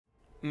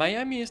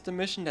Miami is the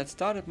mission that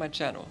started my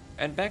channel,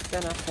 and back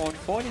then I thought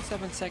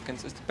 47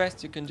 seconds is the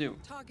best you can do.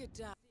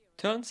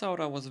 Turns out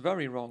I was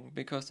very wrong,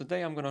 because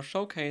today I'm gonna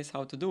showcase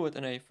how to do it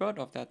in a third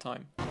of that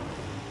time.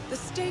 The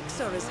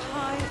stakes are as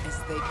high as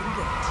they can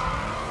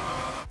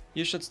get.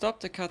 You should stop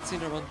the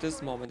cutscene around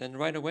this moment, and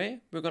right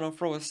away we're gonna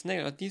throw a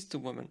snail at these two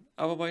women,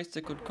 otherwise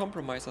they could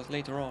compromise us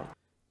later on.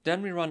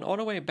 Then we run all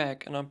the way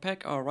back and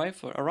unpack our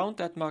rifle around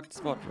that marked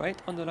spot right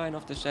on the line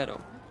of the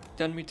shadow.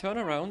 Then we turn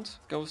around,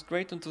 go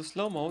straight into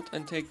slow mode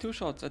and take 2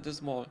 shots at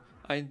this wall,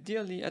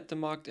 ideally at the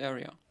marked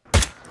area.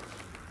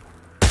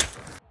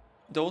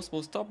 Those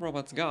will stop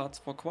Robert's guards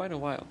for quite a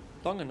while,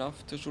 long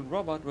enough to shoot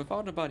Robert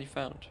without a body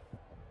found.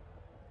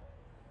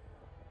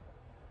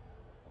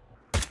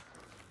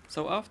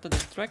 So after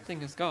distracting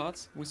his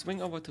guards, we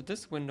swing over to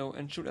this window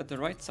and shoot at the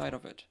right side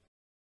of it.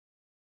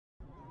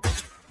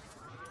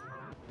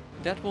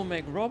 That will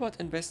make Robert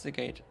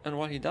investigate, and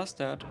while he does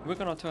that, we're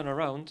gonna turn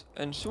around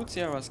and shoot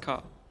Sierra's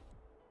car.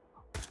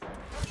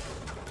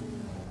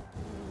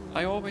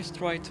 I always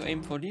try to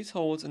aim for these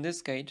holes in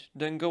this gate,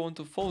 then go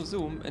into full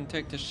zoom and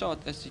take the shot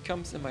as she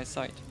comes in my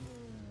sight.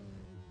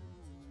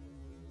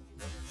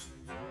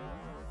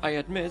 I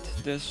admit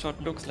this shot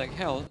looks like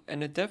hell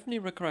and it definitely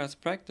requires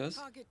practice,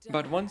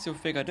 but once you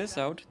figure this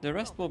out, the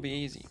rest will be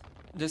easy.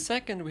 The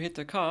second we hit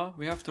the car,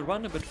 we have to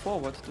run a bit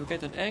forward to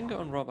get an angle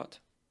on Robert.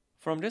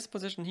 From this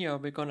position here,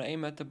 we're gonna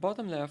aim at the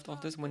bottom left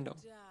of this window.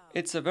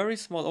 It's a very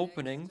small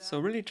opening, so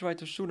really try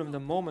to shoot him the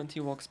moment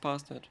he walks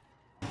past it.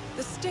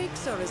 The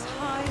stakes are as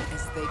high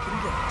as they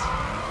can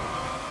get.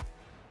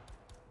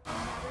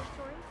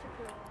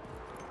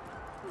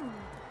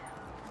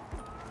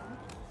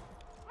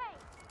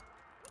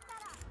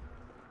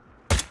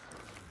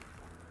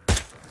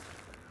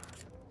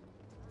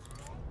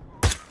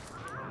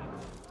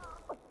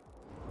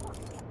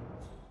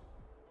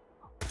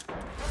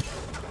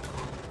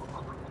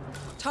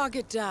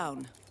 Target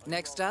down.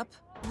 Next up,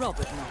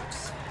 Robert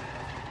Knox.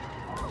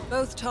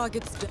 Both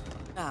targets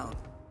down.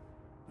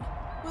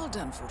 Well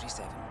done,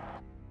 47.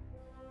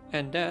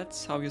 And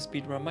that's how you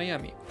speedrun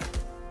Miami.